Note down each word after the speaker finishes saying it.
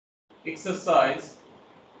exercise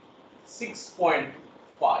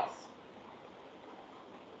 6.5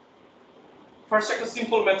 first একটা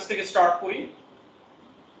simple maths থেকে start করি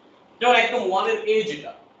যেমন একদম 1 এর a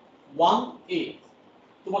যেটা 1a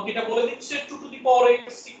তোমাকে এটা বলে দিচ্ছে 2 to the power x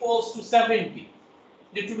equals to 70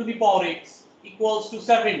 যে 2 to the power x equals to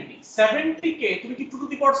 70 70 কে তুমি কি 2 to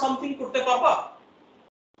the power সামথিং করতে পারবা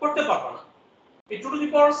না এই 2 to the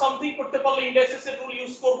power সামথিং করতে পারলে ইন্ডাইসেস এর রুল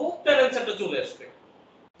ইউজ করব তার অ্যানসারটা চলে আসবে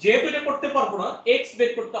যেহেতু এটা করতে পারবো না x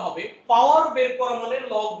বের করতে হবে পাওয়ার বের করা মানে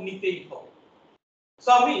লগ নিতেই হবে সো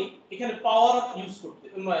আমি এখানে পাওয়ার ইউজ করতে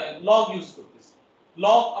লগ ইউজ করতেছি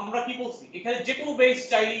লগ আমরা কি বলছি এখানে যে কোনো বেস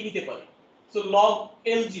চাইলেই নিতে পারি সো লগ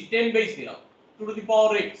lg 10 বেস দিলাম 2 to the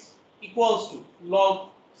power x equals to log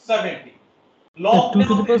 70 log 2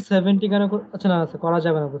 to the power 70 কেন আচ্ছা না আচ্ছা করা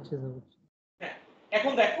যাবে না বুঝছি হ্যাঁ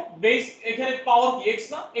এখন দেখো বেস এখানে পাওয়ার কি x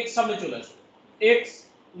না x সামনে চলে আসবে x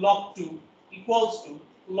log 2 equals to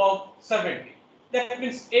log 70 that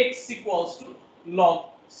means x equals to log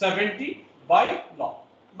 70 by log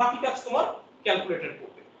বাকি কাজ তোমার ক্যালকুলেটর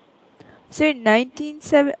করবে স্যার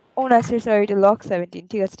 197 ও না স্যার সরি এটা log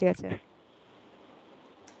 17 ঠিক আছে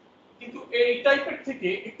কিন্তু এই টাইপের থেকে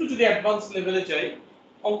একটু যদি অ্যাডভান্স লেভেলে যাই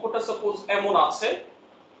অঙ্কটা সাপোজ এমন আছে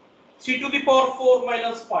 3 to the power 4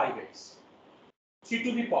 minus 5x 3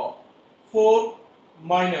 to the power 4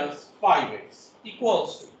 minus 5x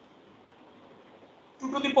equals to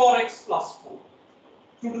 2 to the power x plus 4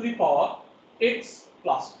 2 to the power x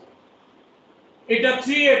plus 4 এটা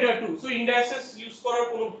 3 এটা 2 সো ইন্ডাইসেস ইউজ করার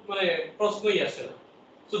কোনো মানে প্রশ্নই আসে না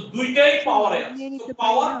সো দুইটাই পাওয়ারে আছে সো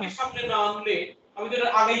পাওয়ার কে সামনে না আনলে আমি তো এটা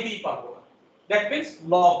আগেই দিই পারবো না দ্যাট মিন্স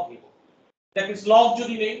লগ নিব দ্যাট মিন্স লগ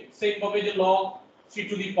যদি নেই সেম ভাবে যে log 3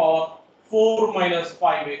 to the power 4 minus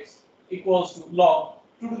 5x equals to log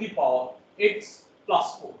 2 to the power x plus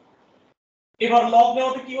 4 এবার লগ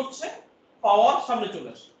নেওয়াতে কি হচ্ছে পাওয়ার সামনে চলে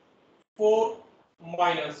আসে 4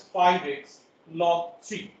 minus 5x log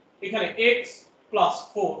 3 এখানে x plus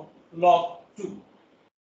 4 log 2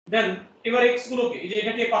 দেন এবার x গুলোকে এই যে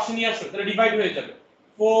এটাকে পাশে নিয়ে আসো তাহলে ডিভাইড হয়ে যাবে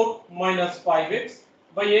 4 minus 5x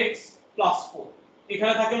by x plus 4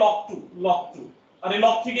 এখানে থাকে log 2 আর এই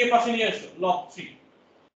log 3 কে পাশে নিয়ে আসো log 3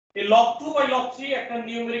 এই log 2 by log 3 একটা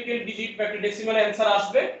নিউমেরিক্যাল ডিজিট বা একটা ডেসিমাল অ্যানসার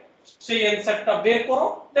আসবে সেই অ্যানসারটা বের করো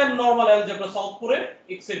দেন নরমাল অ্যালজেব্রা সলভ করে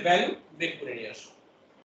x এর ভ্যালু বের করে নিয়ে আসো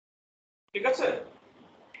ঠিক আছে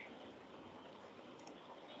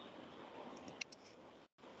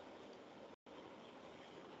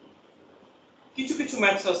কিছু কিছু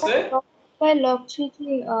ম্যাথস আছে বাই লগ 3 কি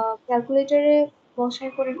ক্যালকুলেটরে বসাই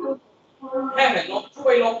করে একটু হ্যাঁ log 2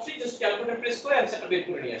 by log 3 just calculator press করে অ্যানসারটা বের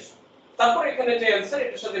করে নিয়ে আসো তারপর এখানে যে অ্যানসার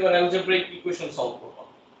এটার সাথে এবার অ্যালজেব্রাইক ইকুয়েশন সলভ করব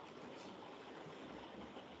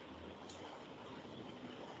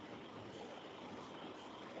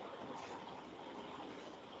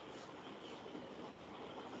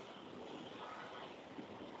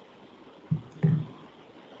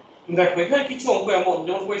দেখো এখানে কিছু অঙ্ক এমন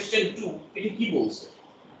যেমন কোশ্চেন 2 এটা কি বলছে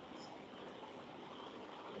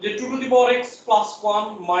যে 2 to the power x plus 1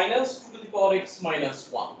 minus 2 to the power x minus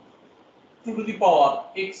 1 2 to the power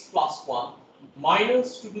x plus 1 minus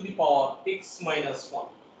 2 to the power x minus 1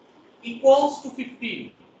 equals to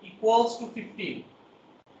 15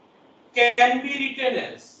 can be written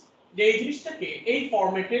as যে এই জিনিসটাকে এই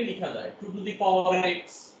ফরম্যাটে লেখা যায় 2 to the power x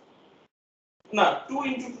না 2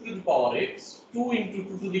 into 2 to the power x 2 into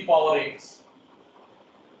 2 to the power x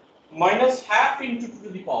minus half into 2 to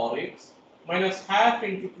the power x minus half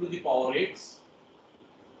into 2 to the power x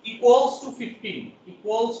equals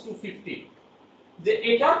to 15 the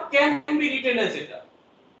eta can be written as eta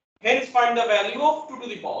hence find the value of 2 to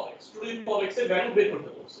the power x 2 to the power x এর value বের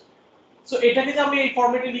করতে বলছে so এটাকে যে আমি এই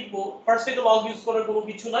ফরম্যাটে লিখব ফার্স্ট এটা লগ ইউজ করার কোনো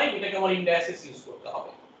কিছু নাই এটাকে আমার ইন্ডাইসেস ইউজ করতে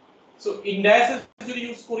হবে সো ইন্ডাইসেস যদি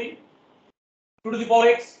ইউজ করি 2 to the power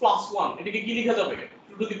x plus 1 এটাকে কি লেখা যাবে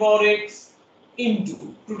 2 to the power x into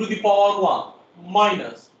 2 to the power 1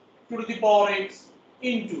 minus 2 to the power x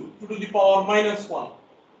into 2 to the power minus 1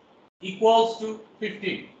 equals to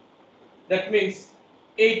 15 that means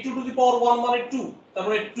 8 2 to the power 1 মানে 2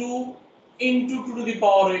 তারপরে 2 into 2 to the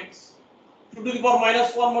power x 2 to the power minus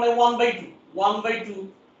 1 মানে 1 by 2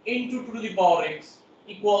 into 2 to the power x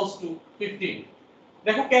equals to 15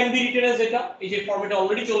 দেখো can be written as এটা এই যে ফরম্যাটে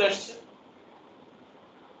already চলে আসছে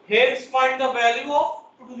hence find the value of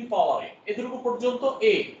 2 to the power a এতটুকু পর্যন্ত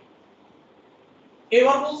a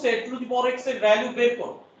এবার বলছে 2 to the power x এর ভ্যালু বের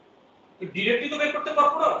করো তো डायरेक्टली তো বের করতে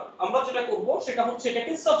পারবো না আমরা যেটা করব সেটা হচ্ছে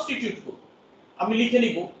এটাকে সাবস্টিটিউট করব আমি লিখে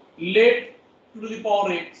নিব let 2 to the power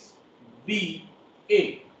x be a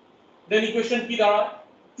then equation কি দাঁড়ায়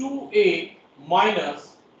 2a minus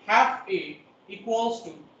half a equals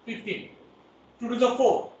to 15 2 to the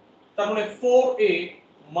 4 তার মানে 4a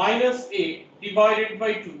minus a divided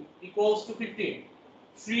by 2 equals to 15.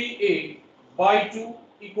 3a by 2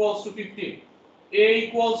 equals to 15. a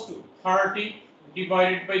equals to 30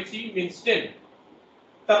 divided by 3 means 10.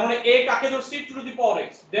 তার মানে a কাকে ধরছি 2 to the power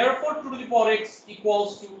x, therefore 2 to the power x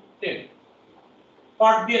equals to 10.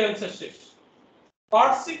 Part B এর answer শেষ।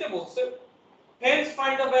 Part C তে বলছে hence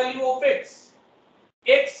find the value of x,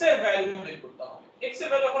 x এর value বের করতে হবে। x এর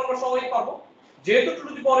ভ্যালু এখন আমরা সবাই পাবো, যেহেতু 2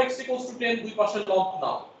 to the power x equals to 10 দুই পাশে log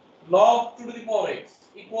now, log 2 to the power x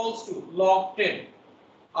equals to log 10,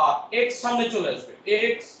 R x সামনে চলে আসবে,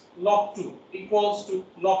 x log 2 equals to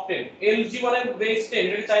log 10, lg মানে base 10,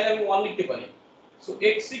 এটা চাইলে আমি 1 লিখতে পারি, so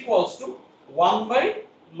x equals to 1 by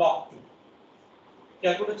log 2,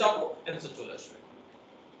 calculator চাপো অ্যানসার চলে আসবে।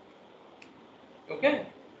 ওকে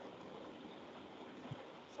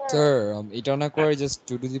স্যার এটা না করে জাস্ট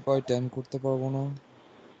 2 টু দি পাওয়ার 10 করতে পারবো না?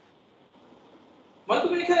 মানে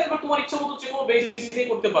তুমি এখানে এবার তোমার ইচ্ছা মতো যে কোনো বেস দিয়ে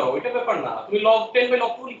করতে পারো, এটা ব্যাপার না, তুমি log 10 বাই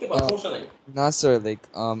log 2 লিখতে পারো, সমস্যা নাই। না স্যার, লাইক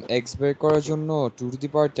x বের করার জন্য 2 টু দি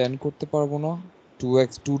পাওয়ার 10 করতে পারবো না? 2x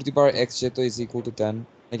 2 to the power x যেহেতু ইজ ইকুয়াল টু 10,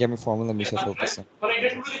 নাকি আমি ফর্মুলা মিশে ফেলতেছি? মানে এটা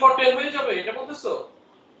 2 to the power 10 হয়ে যাবে, এটা বলতেছো?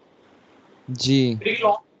 জি। এটা কি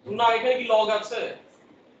log না, এখানে কি log আছে?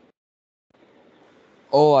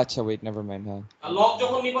 ও আচ্ছা, ওয়েট, নেভার মাইন্ড। হ্যাঁ, আর log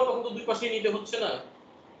যখন নিবা তখন তো দুই পাশেই নিতে হচ্ছে না,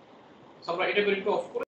 আমরা এটা বের একটু অফ করে